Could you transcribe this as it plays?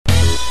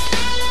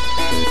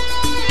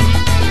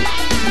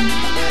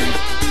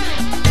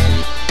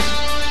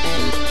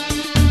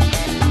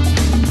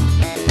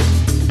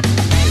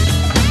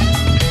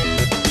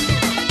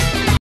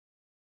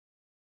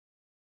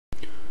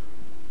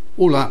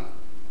Olá,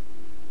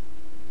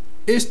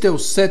 este é o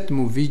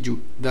 7º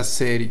vídeo da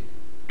série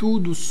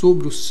Tudo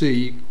sobre o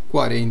CI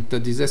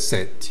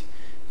 4017.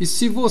 E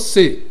se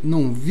você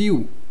não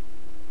viu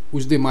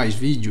os demais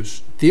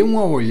vídeos, dê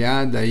uma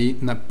olhada aí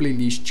na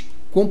playlist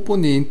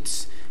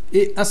Componentes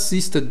e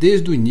assista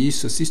desde o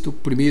início, assista o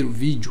primeiro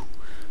vídeo,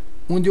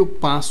 onde eu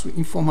passo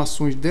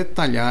informações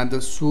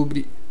detalhadas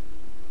sobre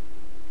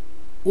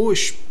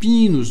os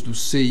pinos do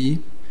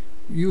CI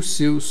e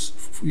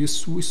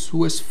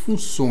suas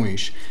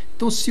funções.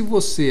 Então, se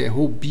você é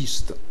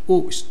robista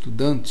ou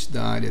estudante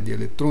da área de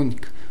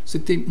eletrônica, você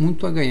tem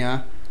muito a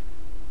ganhar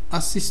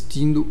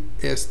assistindo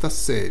esta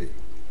série.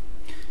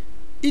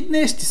 E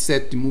neste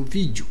 7º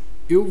vídeo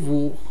eu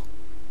vou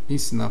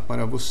ensinar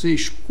para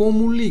vocês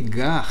como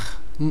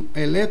ligar um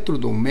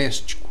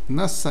eletrodoméstico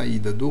na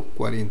saída do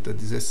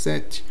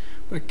 4017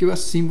 para que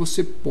assim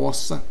você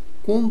possa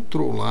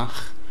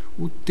controlar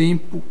o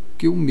tempo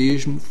que o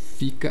mesmo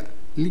fica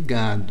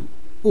ligado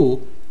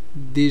ou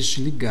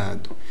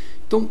desligado.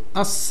 Então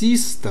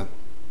assista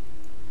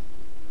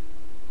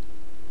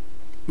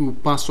o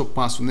passo a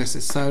passo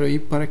necessário aí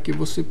para que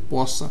você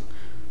possa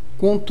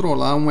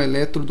controlar um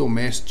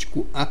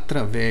eletrodoméstico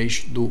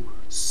através do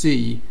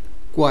CI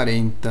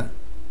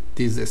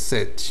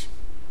 4017.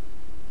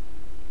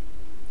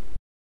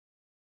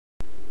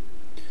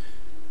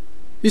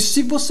 E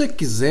se você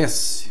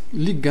quisesse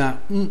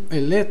ligar um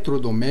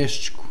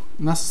eletrodoméstico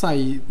na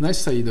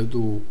saída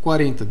do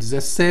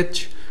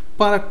 4017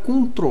 para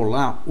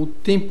controlar o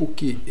tempo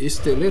que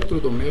este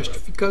eletrodoméstico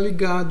fica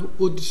ligado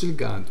ou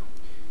desligado,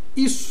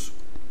 isso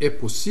é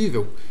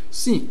possível?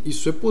 Sim,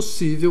 isso é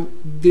possível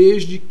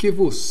desde que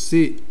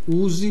você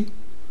use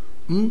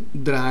um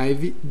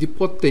drive de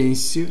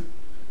potência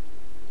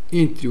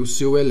entre o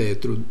seu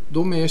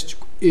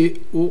eletrodoméstico e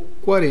o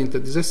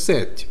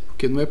 4017,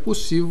 porque não é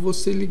possível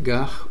você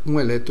ligar um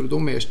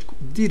eletrodoméstico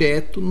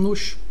direto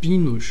nos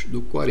pinos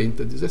do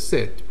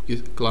 4017, porque,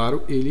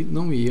 claro, ele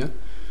não ia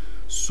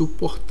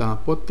suportar a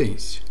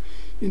potência.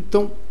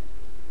 Então,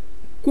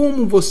 o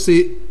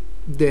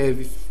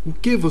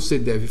que você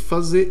deve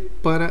fazer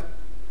para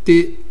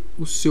ter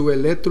o seu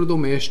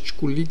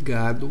eletrodoméstico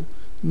ligado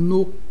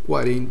no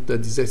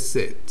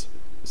 4017?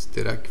 Você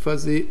terá que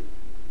fazer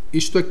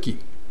isto aqui.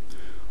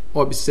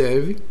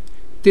 Observe,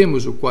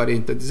 temos o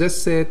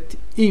 4017,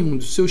 em um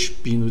dos seus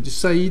pinos de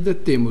saída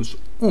temos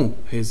um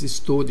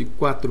resistor de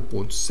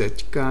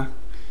 4.7K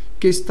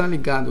que está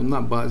ligado na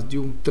base de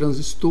um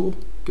transistor,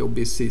 que é o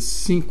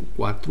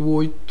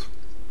BC548,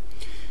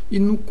 e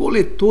no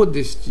coletor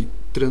deste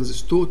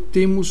transistor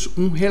temos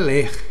um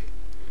relé,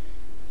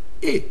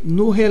 e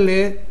no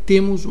relé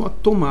temos uma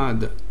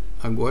tomada.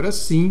 Agora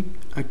sim,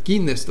 aqui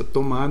nesta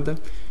tomada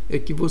é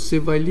que você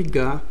vai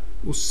ligar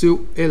o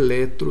seu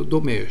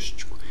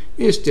eletrodoméstico.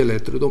 Este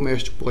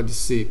eletrodoméstico pode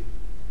ser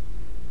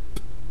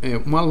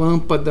uma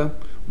lâmpada,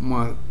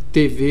 uma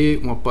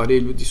TV, um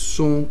aparelho de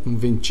som, um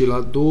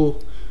ventilador,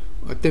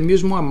 até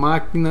mesmo uma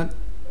máquina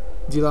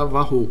de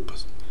lavar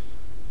roupas.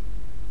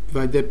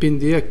 Vai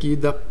depender aqui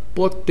da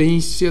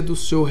potência do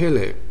seu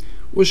relé.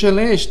 Os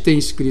relés têm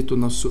escrito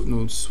na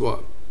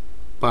sua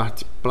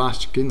parte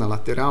plástica e na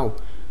lateral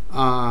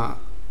a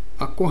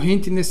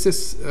corrente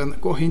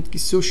que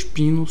seus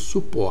pinos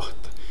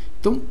suporta.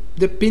 Então,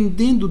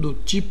 dependendo do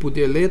tipo de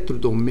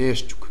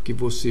eletrodoméstico que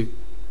você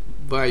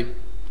vai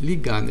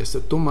ligar nessa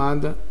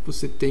tomada,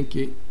 você tem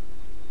que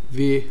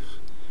ver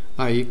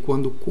aí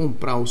quando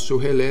comprar o seu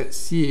relé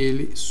se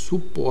ele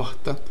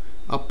suporta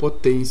a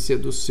potência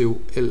do seu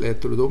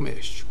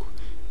eletrodoméstico.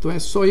 Então é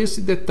só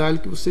esse detalhe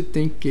que você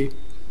tem que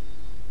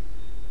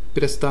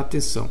prestar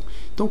atenção.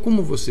 Então,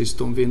 como vocês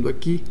estão vendo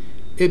aqui,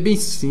 é bem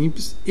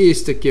simples.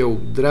 Este aqui é o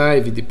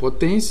drive de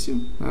potência,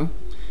 né?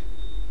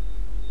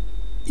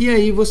 E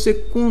aí você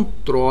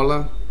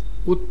controla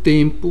o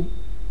tempo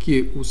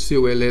que o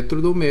seu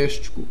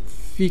eletrodoméstico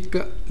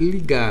fica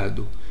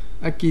ligado.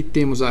 Aqui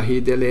temos a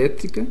rede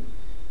elétrica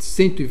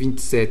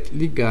 127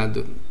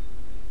 ligada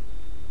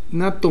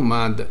na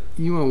tomada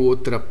e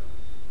outro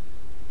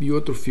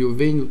fio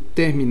vem no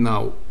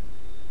terminal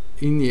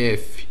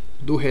NF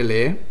do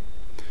relé.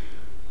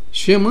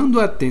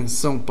 Chamando a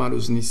atenção para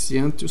os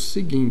iniciantes o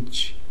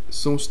seguinte: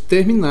 são os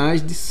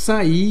terminais de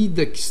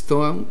saída que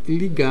estão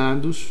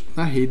ligados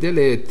na rede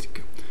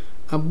elétrica.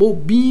 A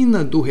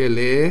bobina do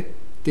relé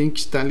tem que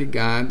estar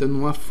ligada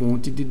numa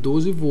fonte de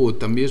 12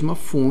 volts, a mesma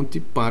fonte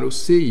para o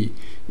CI.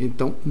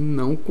 Então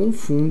não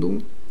confundam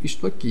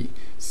isto aqui.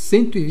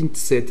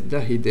 127 da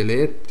rede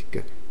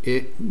elétrica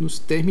é nos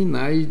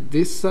terminais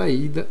de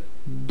saída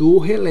do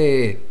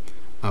relé.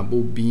 A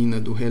bobina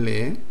do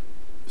relé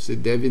você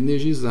deve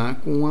energizar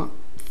com a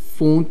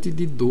fonte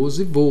de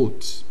 12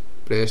 volts.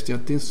 Prestem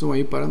atenção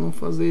aí para não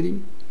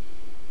fazerem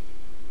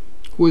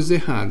coisa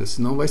errada,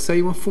 senão vai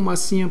sair uma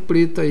fumacinha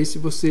preta aí se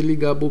você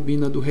ligar a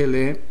bobina do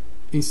relé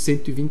em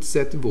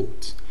 127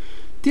 volts.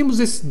 Temos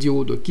esse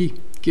diodo aqui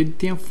que ele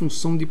tem a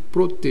função de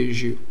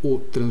proteger o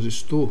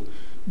transistor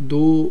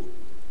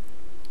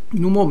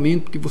no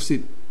momento que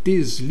você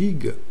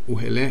desliga o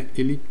relé.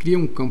 Ele cria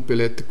um campo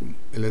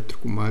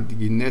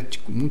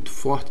eletromagnético muito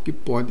forte que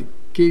pode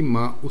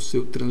queimar o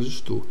seu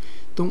transistor.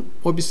 Então,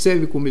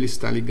 observe como ele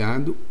está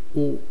ligado.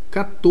 O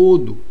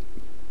catodo,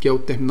 que é o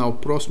terminal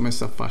próximo a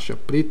essa faixa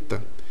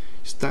preta,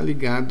 está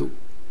ligado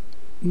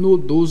no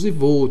 12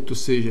 volts, ou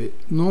seja,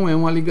 não é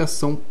uma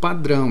ligação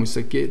padrão. Isso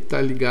aqui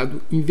está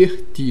ligado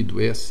invertido,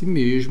 é assim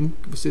mesmo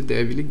que você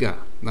deve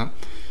ligar, né?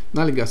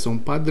 Na ligação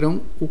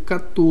padrão, o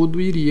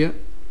catodo iria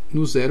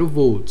no 0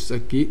 volts.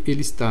 Aqui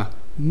ele está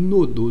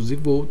no 12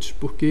 volts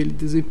porque ele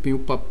desempenha o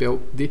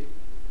papel de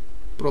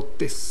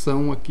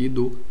proteção aqui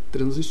do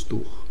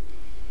transistor.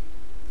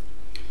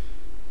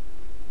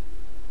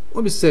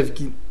 Observe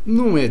que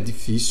não é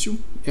difícil,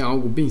 é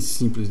algo bem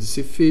simples de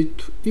ser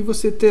feito, e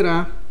você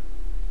terá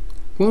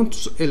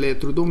quantos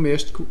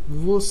eletrodomésticos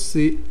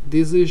você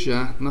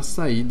desejar na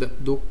saída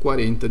do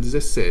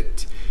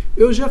 4017.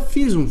 Eu já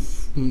fiz um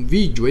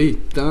vídeo aí,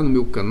 tá no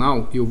meu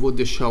canal, e eu vou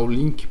deixar o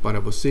link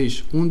para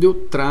vocês, onde eu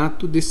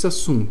trato desse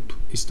assunto.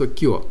 Isto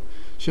aqui, ó,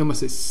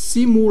 chama-se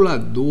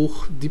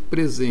simulador de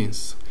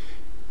presença.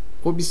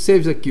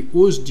 Observe aqui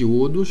os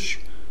diodos.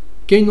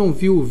 Quem não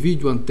viu o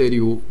vídeo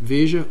anterior,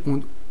 veja,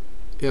 onde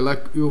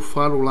eu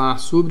falo lá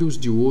sobre os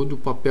diodos.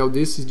 O papel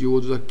desses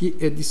diodos aqui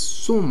é de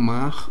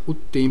somar o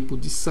tempo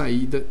de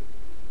saída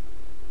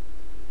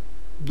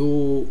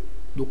do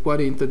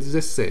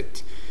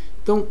 4017.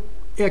 Então,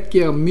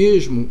 aqui é o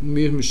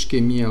mesmo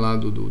esqueminha lá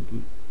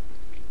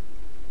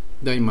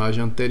da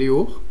imagem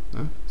anterior,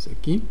 né? Isso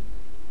aqui.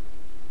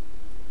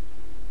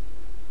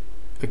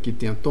 Aqui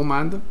tem a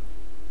tomada.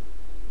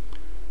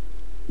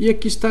 E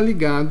aqui está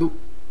ligado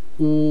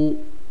o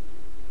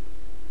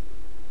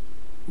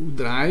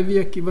drive, e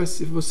aqui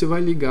você vai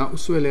ligar o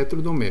seu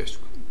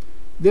eletrodoméstico.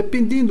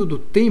 Dependendo do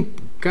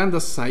tempo, cada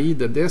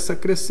saída dessa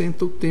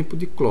acrescenta o tempo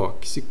de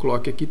clock. Esse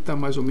clock aqui está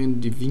mais ou menos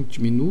de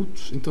 20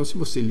 minutos. Então, se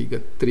você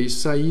liga 3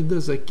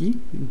 saídas aqui,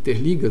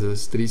 interliga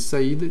as 3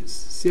 saídas,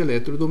 esse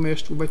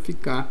eletrodoméstico vai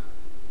ficar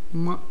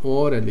 1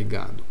 hora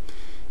ligado.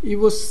 E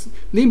você,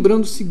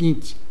 lembrando o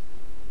seguinte,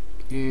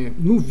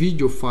 no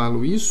vídeo eu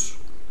falo isso,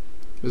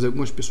 mas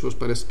algumas pessoas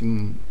parecem que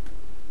não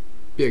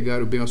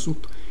pegaram bem o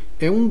assunto.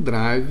 É um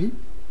drive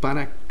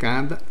para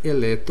cada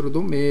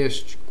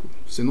eletrodoméstico.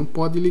 Você não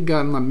pode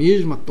ligar na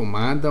mesma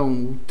tomada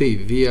um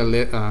TV,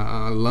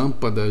 a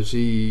lâmpada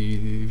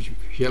de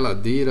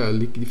geladeira,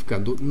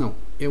 liquidificador. Não,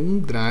 é um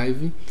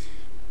drive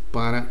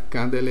para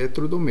cada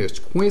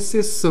eletrodoméstico, com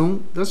exceção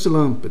das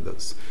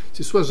lâmpadas.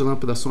 Se suas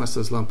lâmpadas são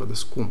essas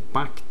lâmpadas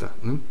compactas,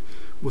 né,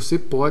 você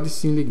pode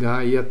sim ligar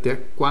aí até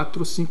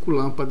 4 ou 5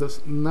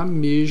 lâmpadas na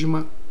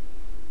mesma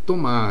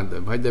tomada.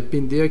 Vai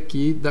depender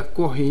aqui da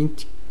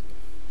corrente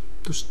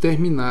dos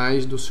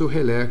terminais do seu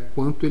relé,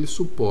 quanto ele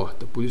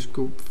suporta. Por isso que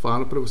eu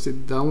falo para você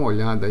dar uma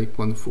olhada aí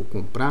quando for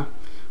comprar,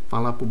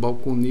 falar para o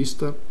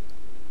balconista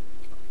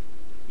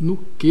no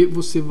que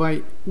você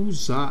vai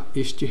usar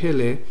este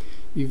relé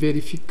e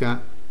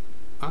verificar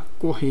a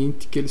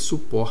corrente que ele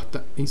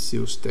suporta em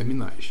seus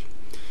terminais.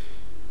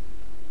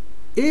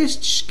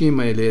 Este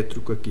esquema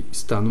elétrico aqui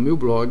está no meu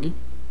blog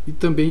e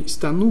também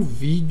está no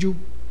vídeo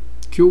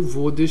que eu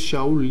vou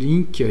deixar o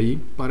link aí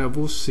para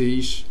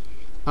vocês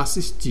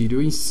assistir.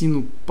 Eu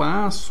ensino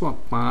passo a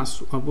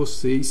passo a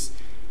vocês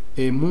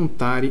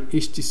montarem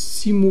este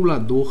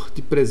simulador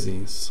de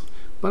presença.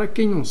 Para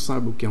quem não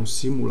sabe o que é um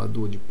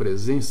simulador de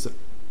presença,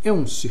 é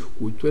um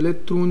circuito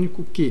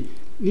eletrônico que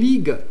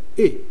liga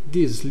e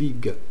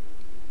desliga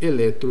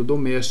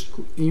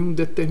eletrodoméstico em um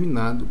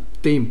determinado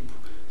tempo,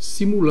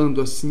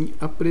 simulando assim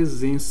a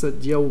presença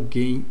de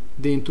alguém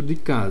dentro de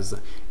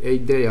casa. É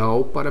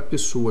ideal para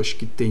pessoas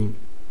que têm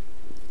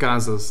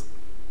casas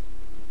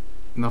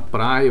na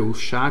praia ou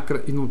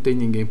chácara e não tem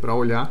ninguém para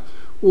olhar,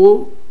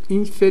 ou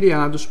em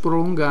feriados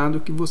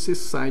prolongados que você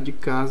sai de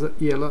casa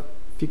e ela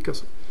fica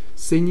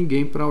sem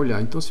ninguém para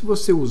olhar. Então, se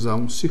você usar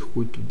um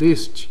circuito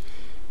deste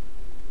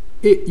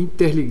e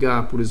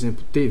interligar, por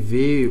exemplo,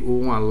 TV ou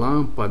uma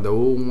lâmpada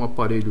ou um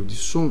aparelho de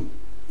som,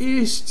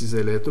 estes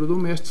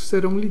eletrodomésticos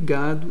serão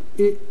ligados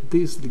e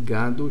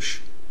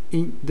desligados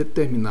em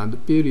determinado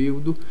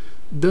período,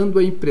 dando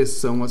a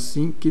impressão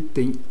assim que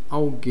tem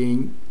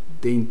alguém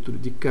dentro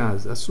de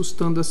casa,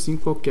 assustando assim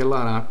qualquer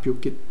larápio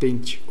que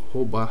tente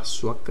roubar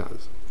sua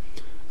casa.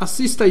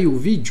 Assista aí o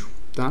vídeo,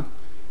 tá?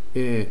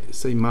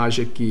 Essa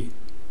imagem aqui,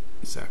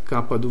 essa é a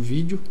capa do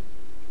vídeo.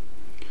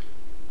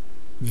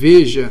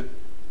 Veja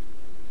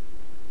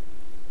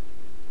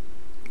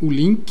o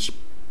link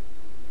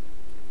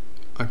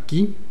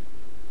aqui,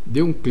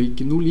 dê um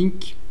clique no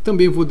link.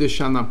 Também vou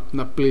deixar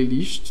na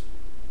playlist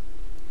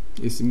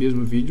esse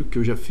mesmo vídeo que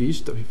eu já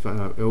fiz, tá?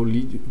 É o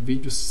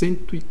vídeo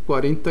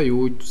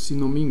 148, se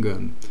não me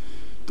engano.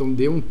 Então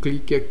dê um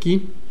clique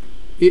aqui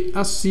e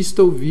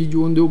assista o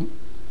vídeo onde eu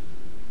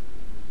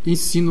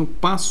ensino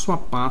passo a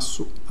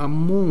passo a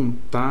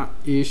montar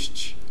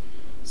este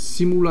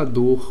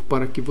simulador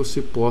para que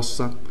você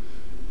possa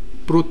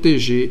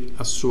proteger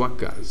a sua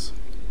casa.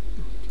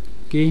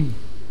 Ok?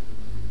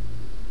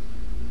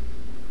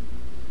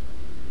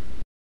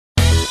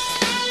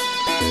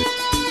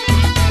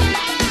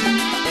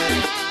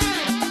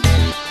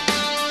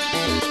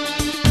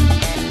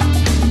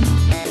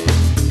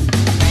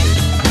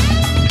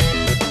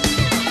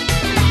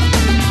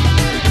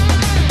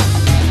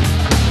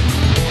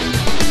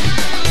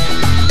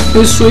 É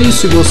isso aí,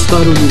 se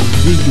gostaram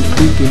do vídeo,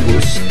 clique em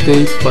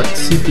gostei,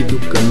 participe do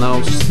canal,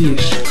 se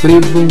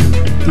inscrevam,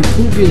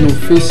 divulguem no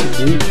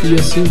Facebook e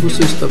assim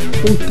você está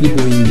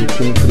contribuindo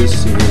com o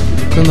crescimento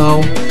do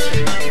canal.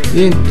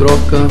 E em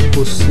troca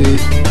você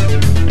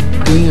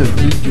ganha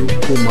vídeo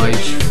com mais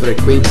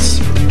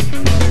frequência.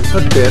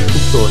 Até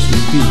o próximo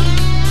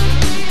vídeo.